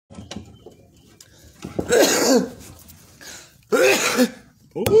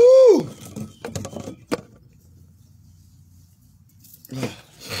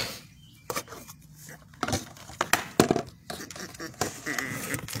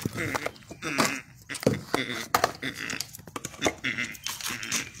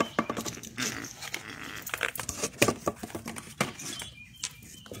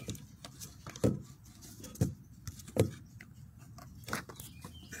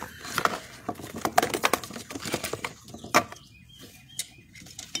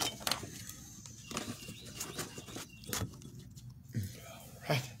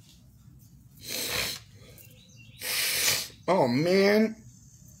Oh, man.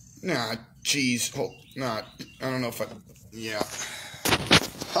 Nah, jeez. Oh, nah, I don't know if I... Yeah.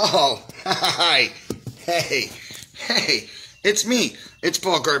 Oh, hi. Hey. It's me. It's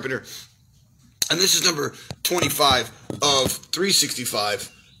Paul Carpenter. And this is number 25 of 365.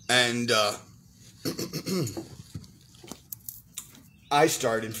 And, I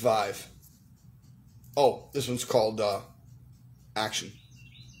start in 5. Oh, this one's called, Action.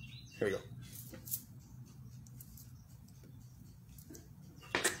 Here we go.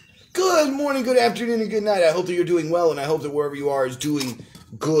 Good morning, good afternoon, and good night. I hope that you're doing well, and I hope that wherever you are is doing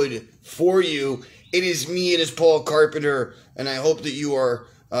good for you. It is me, it is Paul Carpenter, and I hope that you are,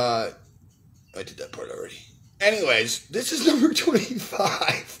 I did that part already. Anyways, this is number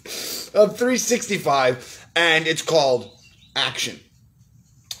 25 of 365, and it's called Action.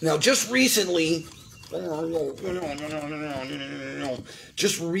 Now, just recently,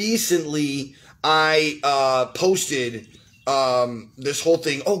 I posted this whole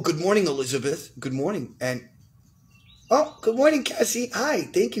thing. Oh, good morning, Elizabeth. Good morning. And oh, good morning, Cassie. Hi.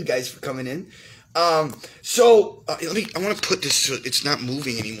 Thank you guys for coming in. I want to put this so it's not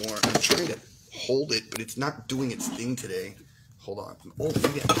moving anymore. I'm trying to hold it, but it's not doing its thing today. Hold on. Oh,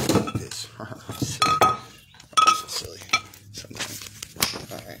 maybe I can do like this. Silly. This is silly. Sometimes.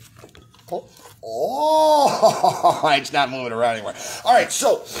 All right. Oh, it's not moving around anymore. All right,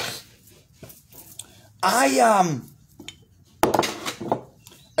 so I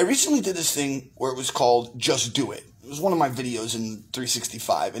recently did this thing where it was called Just Do It. It was one of my videos in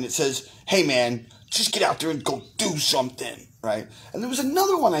 365, and it says, hey, man, just get out there and go do something, right? And there was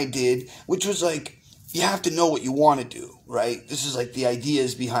another one I did, which was like, you have to know what you want to do, right? This is like the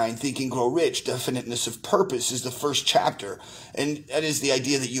ideas behind Think and Grow Rich. Definiteness of purpose is the first chapter. And that is the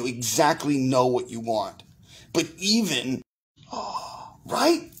idea that you exactly know what you want. But even,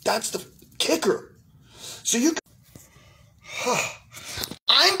 right? That's the kicker. So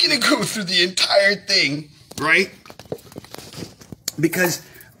I'm going to go through the entire thing, right? Because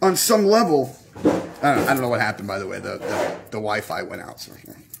on some level, I don't know what happened, by the way. The Wi-Fi went out. So.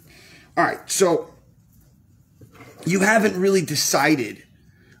 All right, so you haven't really decided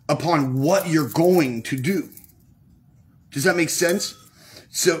upon what you're going to do. Does that make sense?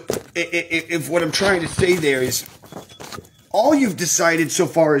 So if what I'm trying to say there is all you've decided so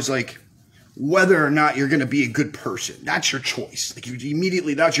far is like whether or not you're going to be a good person. That's your choice. Like you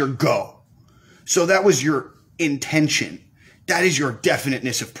immediately, that's your go. So that was your intention. That is your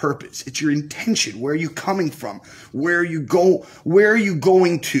definiteness of purpose. It's your intention. Where are you coming from? Where are you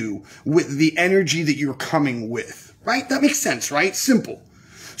going to with the energy that you're coming with? Right? That makes sense, right? Simple.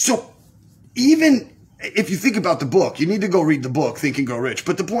 So even if you think about the book, you need to go read the book, Think and Grow Rich.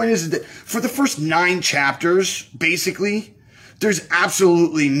 But the point is that for the first 9 chapters, basically, there's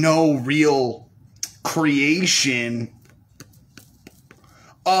absolutely no real creation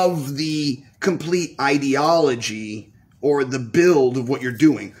of the complete ideology or the build of what you're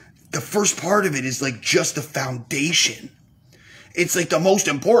doing. The first part of it is like just the foundation. It's like the most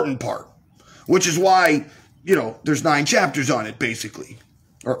important part, which is why, you know, there's 9 chapters on it, basically.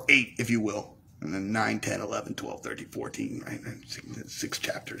 Or 8, if you will. And then 9, 10, 11, 12, 13, 14, right? 6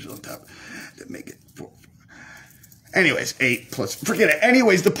 chapters on top that make it 4. Anyways, 8 plus, forget it.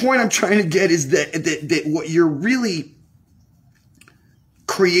 Anyways, the point I'm trying to get is that what you're really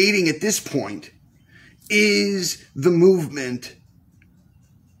creating at this point is the movement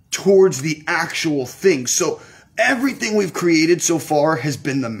towards the actual thing. So everything we've created so far has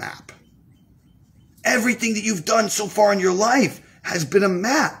been the map. Everything that you've done so far in your life has been a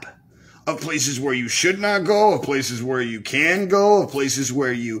map of places where you should not go, of places where you can go, of places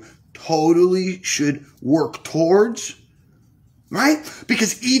where you totally should work towards, right?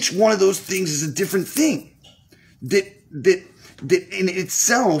 Because each one of those things is a different thing that in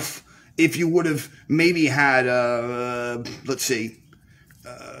itself, if you would have maybe had let's say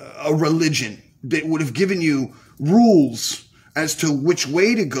a religion that would have given you rules as to which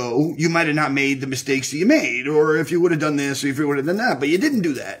way to go, you might have not made the mistakes that you made, or if you would have done this, or if you would have done that, but you didn't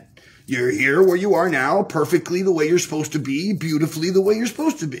do that. You're here where you are now, perfectly the way you're supposed to be, beautifully the way you're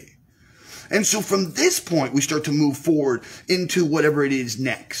supposed to be. And so from this point, we start to move forward into whatever it is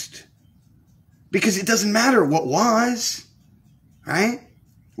next. Because it doesn't matter what was, right?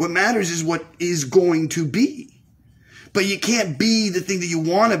 What matters is what is going to be. But you can't be the thing that you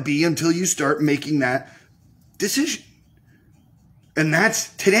want to be until you start making that decision. And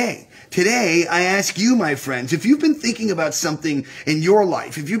that's today. Today, I ask you, my friends, if you've been thinking about something in your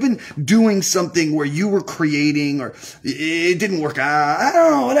life, if you've been doing something where you were creating or it didn't work out, I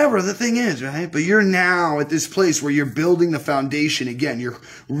don't know, whatever the thing is, right? But you're now at this place where you're building the foundation again. You're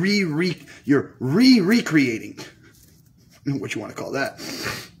recreating. what you want to call that.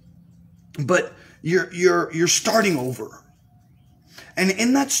 But you're starting over. And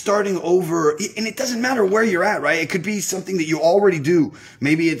in that starting over, and it doesn't matter where you're at, right? It could be something that you already do.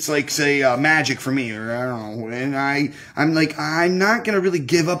 Maybe it's like, say, magic for me, or I don't know. And I'm like, I'm not going to really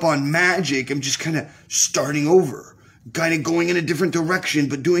give up on magic. I'm just kind of starting over, kind of going in a different direction,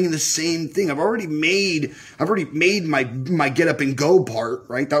 but doing the same thing. I've already made my get up and go part,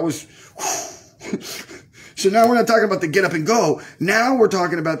 right? That was, so now we're not talking about the get up and go. Now we're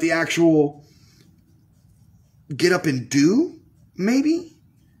talking about the actual get up and do. Maybe,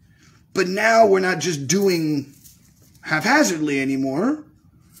 but now we're not just doing haphazardly anymore.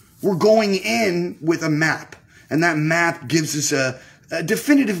 We're going in with a map, and that map gives us a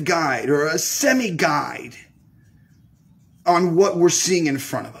definitive guide or a semi-guide on what we're seeing in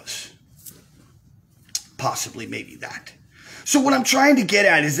front of us. Possibly, maybe that. So what I'm trying to get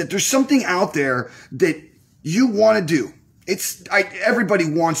at is that there's something out there that you want to do. Everybody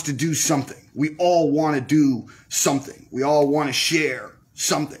wants to do something. We all want to do something. We all want to share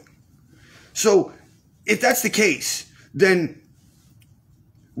something. So if that's the case, then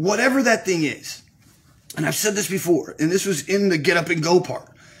whatever that thing is, and I've said this before, and this was in the get up and go part,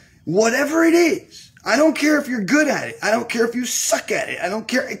 whatever it is, I don't care if you're good at it. I don't care if you suck at it. I don't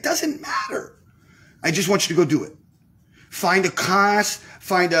care. It doesn't matter. I just want you to go do it. Find a class,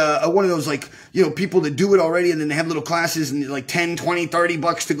 find one of those, like, you know, people that do it already, and then they have little classes and like 10, 20, 30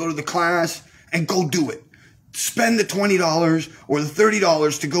 bucks to go to the class, and go do it. Spend the $20 or the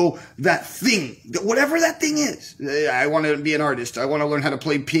 $30 to go that thing, whatever that thing is. I want to be an artist. I want to learn how to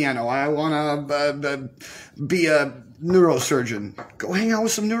play piano. I want to be a neurosurgeon. Go hang out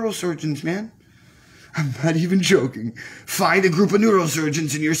with some neurosurgeons, man. I'm not even joking. Find a group of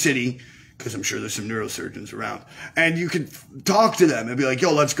neurosurgeons in your city, because I'm sure there's some neurosurgeons around, and you can talk to them and be like,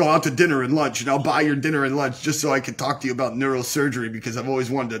 yo, let's go out to dinner and lunch, and I'll buy your dinner and lunch just so I can talk to you about neurosurgery, because I've always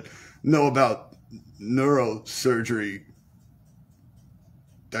wanted to know about neurosurgery.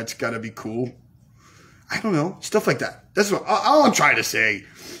 That's gotta be cool. I don't know. Stuff like that. That's what all I'm trying to say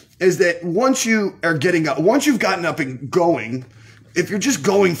is that once you are getting up, once you've gotten up and going, if you're just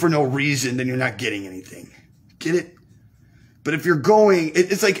going for no reason, then you're not getting anything. Get it? But if you're going,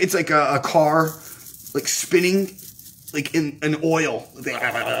 it's like a car, like spinning, like in oil.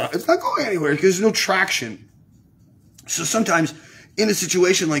 It's not going anywhere because there's no traction. So sometimes in a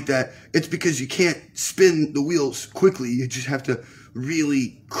situation like that, it's because you can't spin the wheels quickly. You just have to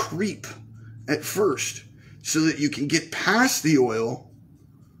really creep at first so that you can get past the oil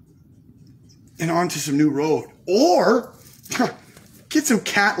and onto some new road. Or get some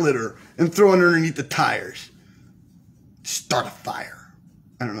cat litter and throw it underneath the tires. Start a fire.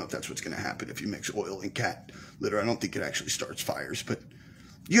 I don't know if that's what's going to happen if you mix oil and cat litter. I don't think it actually starts fires, but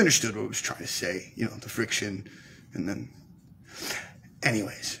you understood what I was trying to say. You know, the friction, and then...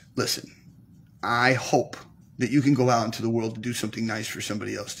 Anyways, listen. I hope that you can go out into the world to do something nice for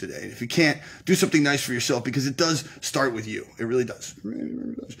somebody else today. And if you can't, do something nice for yourself, because it does start with you. It really does. It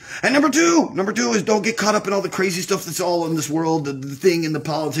really does. And number two is don't get caught up in all the crazy stuff that's all in this world, the thing in the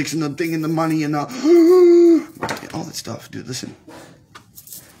politics and the thing in the money and all that stuff. Dude, listen.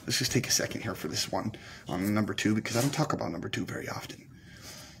 Let's just take a second here for this one on number 2, because I don't talk about number 2 very often.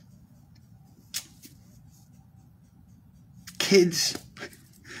 Kids.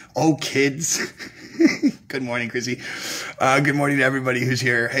 Oh, kids. Good morning, Chrissy. Good morning to everybody who's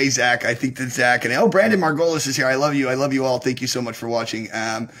here. Hey, Zach. I think that's Zach. And Brandon Margolis is here. I love you. I love you all. Thank you so much for watching.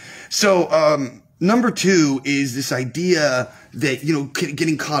 Number 2 is this idea that, you know,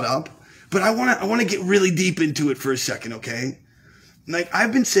 getting caught up. But I want to get really deep into it for a second, okay? Like,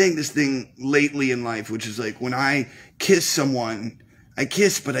 I've been saying this thing lately in life, which is like, when I kiss someone, I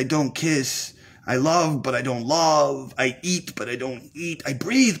kiss, but I don't kiss. I love, but I don't love. I eat, but I don't eat. I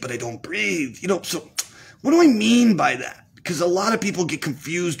breathe, but I don't breathe. You know, so what do I mean by that? Because a lot of people get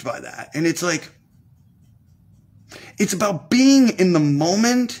confused by that. And it's like, it's about being in the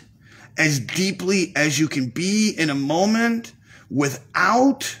moment as deeply as you can be in a moment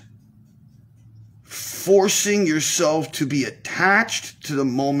without forcing yourself to be attached to the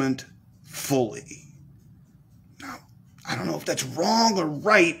moment fully. I don't know if that's wrong or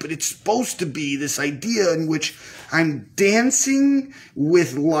right, but it's supposed to be this idea in which I'm dancing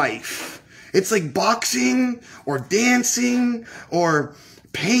with life. It's like boxing or dancing or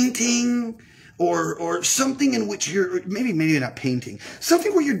painting or something in which you're, maybe not painting,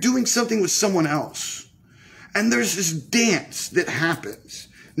 something where you're doing something with someone else. And there's this dance that happens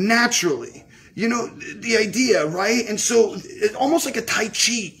naturally. You know, the idea, right? And so it's almost like a Tai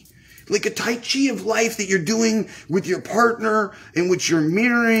Chi. Like a Tai Chi of life that you're doing with your partner, in which you're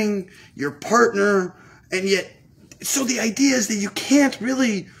mirroring your partner, and yet So the idea is that you can't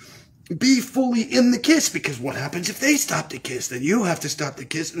really be fully in the kiss, because what happens if they stop the kiss? Then you have to stop the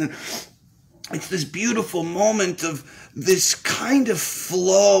kiss. And then it's this beautiful moment of this kind of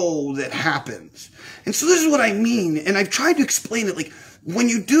flow that happens. And so this is what I mean. And I've tried to explain it. Like, when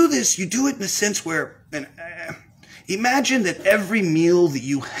you do this, you do it in a sense where, imagine that every meal that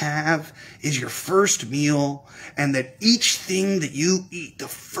you have is your first meal, and that each thing that you eat, the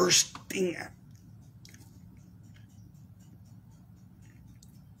first thing,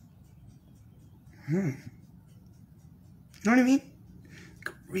 you know what I mean?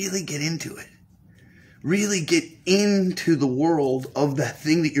 Really get into it. Really get into the world of that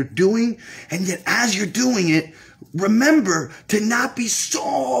thing that you're doing. And yet as you're doing it, remember to not be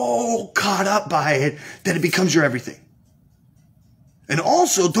so caught up by it that it becomes your everything. And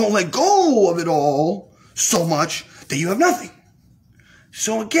also don't let go of it all so much that you have nothing.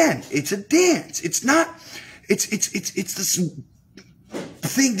 So again, it's a dance. It's not, it's this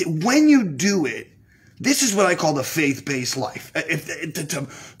thing that when you do it, this is what I call the faith-based life.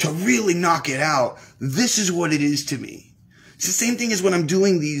 To really knock it out, this is what it is to me. It's the same thing as when I'm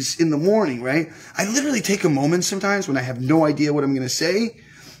doing these in the morning, right? I literally take a moment sometimes when I have no idea what I'm going to say,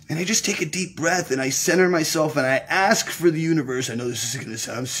 and I just take a deep breath and I center myself and I ask for the universe. I know this is going to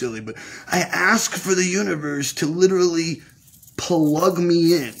sound silly, but I ask for the universe to literally plug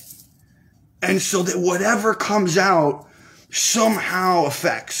me in. And so that whatever comes out somehow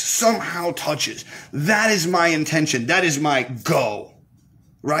affects, somehow touches. That is my intention. That is my go,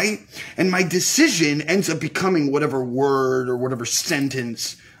 right? And my decision ends up becoming whatever word or whatever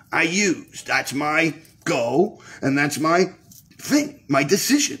sentence I use. That's my go, and that's my thing, my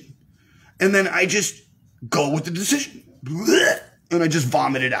decision. And then I just go with the decision. And I just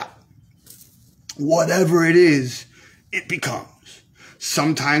vomit it out. Whatever it is, it becomes.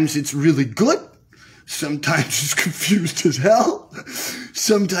 Sometimes it's really good. Sometimes it's confused as hell.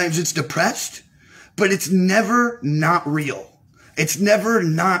 Sometimes it's depressed. But it's never not real. It's never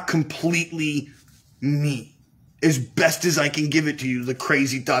not completely me. As best as I can give it to you, the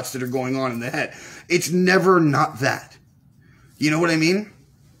crazy thoughts that are going on in the head. It's never not that. You know what I mean?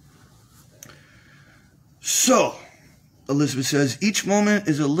 So, Elizabeth says, each moment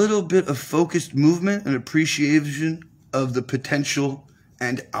is a little bit of focused movement and appreciation of the potential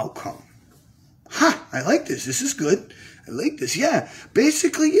and outcome. Ha! I like this. This is good. I like this. Yeah.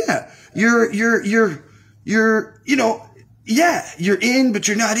 Basically, yeah. You're in, but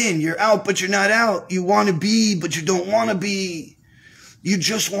you're not in. You're out, but you're not out. You want to be, but you don't want to be. You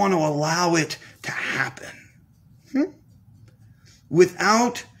just want to allow it to happen.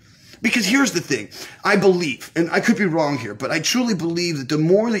 Because here's the thing. I believe, and I could be wrong here, but I truly believe that the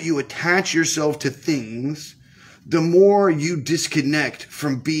more that you attach yourself to things, the more you disconnect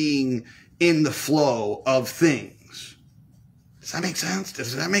from being in the flow of things. Does that make sense?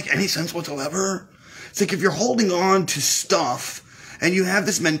 Does that make any sense whatsoever? It's like if you're holding on to stuff and you have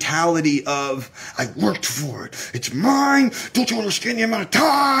this mentality of, I worked for it, it's mine, don't you understand the amount of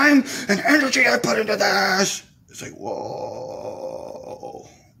time and energy I put into this? It's like, whoa,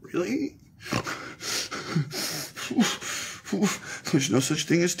 really? There's no such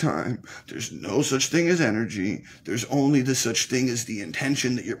thing as time. There's no such thing as energy. There's only the such thing as the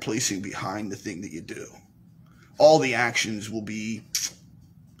intention that you're placing behind the thing that you do. All the actions will be...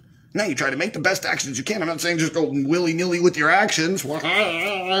 Now you try to make the best actions you can. I'm not saying just go willy-nilly with your actions, flailing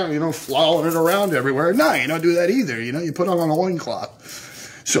it around everywhere. No, you don't do that either. You put on a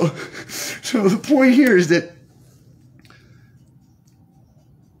loincloth. So the point here is that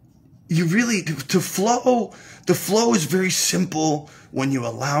you really, to flow, the flow is very simple when you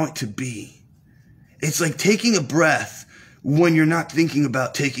allow it to be. It's like taking a breath when you're not thinking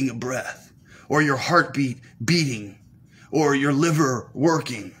about taking a breath, or your heartbeat beating, or your liver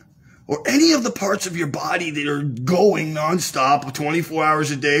working, or any of the parts of your body that are going nonstop 24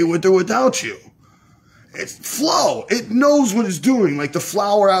 hours a day with or without you. It's flow. It knows what it's doing. Like the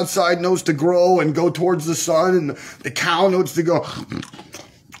flower outside knows to grow and go towards the sun, and the cow knows to go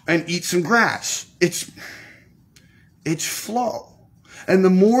and eat some grass. It's flow. And the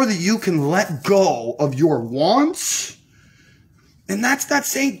more that you can let go of your wants, and that's not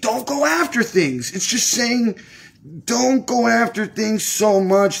saying don't go after things. It's just saying don't go after things so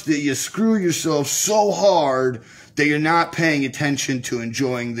much that you screw yourself so hard that you're not paying attention to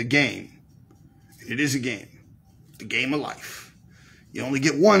enjoying the game. It is a game. The game of life. You only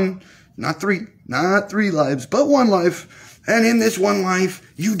get one, not three lives, but one life. And in this one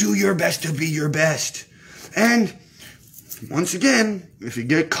life, you do your best to be your best. And once again, if you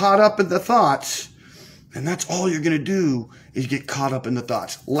get caught up in the thoughts, and that's all you're going to do is get caught up in the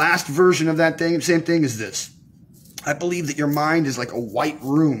thoughts. Last version of that thing, same thing is this. I believe that your mind is like a white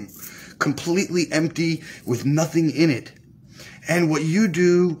room, completely empty with nothing in it. And what you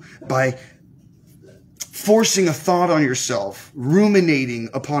do by forcing a thought on yourself, ruminating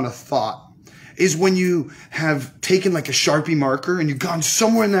upon a thought, is when you have taken like a Sharpie marker and you've gone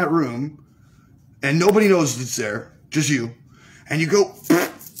somewhere in that room and nobody knows it's there, just you, and you go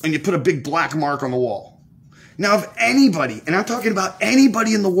and you put a big black mark on the wall. Now, if anybody, and I'm talking about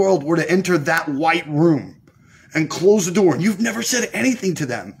anybody in the world, were to enter that white room and close the door, and you've never said anything to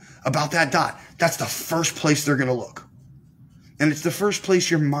them about that dot, that's the first place they're going to look. And it's the first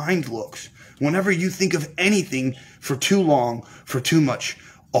place your mind looks whenever you think of anything for too long, for too much,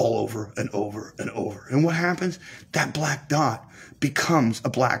 all over and over and over. And what happens? That black dot becomes a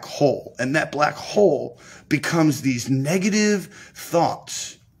black hole. And that black hole becomes these negative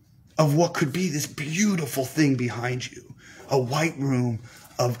thoughts of what could be this beautiful thing behind you. A white room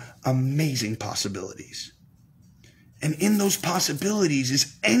of amazing possibilities. And in those possibilities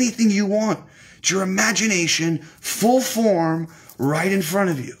is anything you want. It's your imagination, full form, right in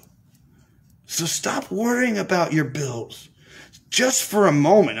front of you. So stop worrying about your bills. Just for a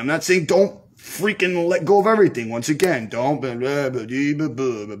moment. I'm not saying don't freaking let go of everything. Once again, don't.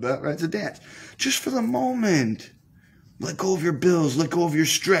 It's a dance. Just for the moment. Let go of your bills. Let go of your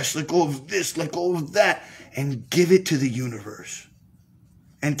stress. Let go of this. Let go of that. And give it to the universe.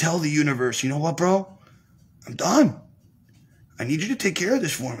 And tell the universe, you know what, bro? I'm done. I need you to take care of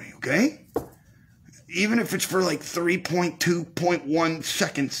this for me, okay? Even if it's for like 3.2.1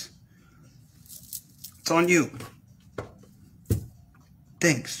 seconds. It's on you.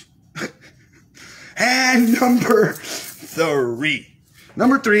 Thanks. And number 3.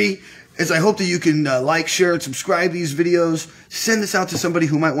 Number 3 is I hope that you can like, share, and subscribe these videos. Send this out to somebody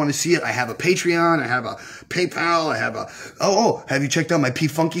who might want to see it. I have a Patreon. I have a PayPal. I have a... Oh, have you checked out my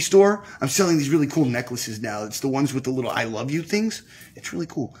P-Funky store? I'm selling these really cool necklaces now. It's the ones with the little I love you things. It's really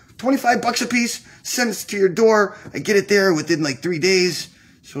cool. 25 bucks a piece. Send it to your door. I get it there within like 3 days.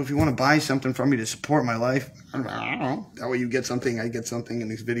 So if you want to buy something from me to support my life, I don't know, that way you get something, I get something, and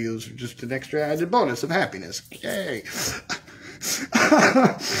these videos are just an extra added bonus of happiness. Yay.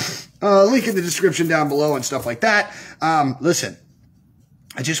 Link in the description down below and stuff like that. Listen,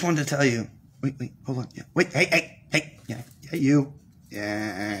 I just wanted to tell you. Wait, hold on. Yeah, wait, hey, yeah, you.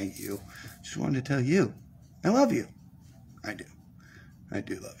 Just wanted to tell you, I love you. I do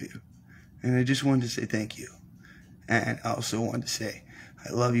love you. And I just wanted to say thank you. And I also wanted to say, I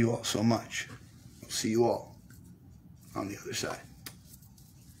love you all so much. I'll see you all on the other side.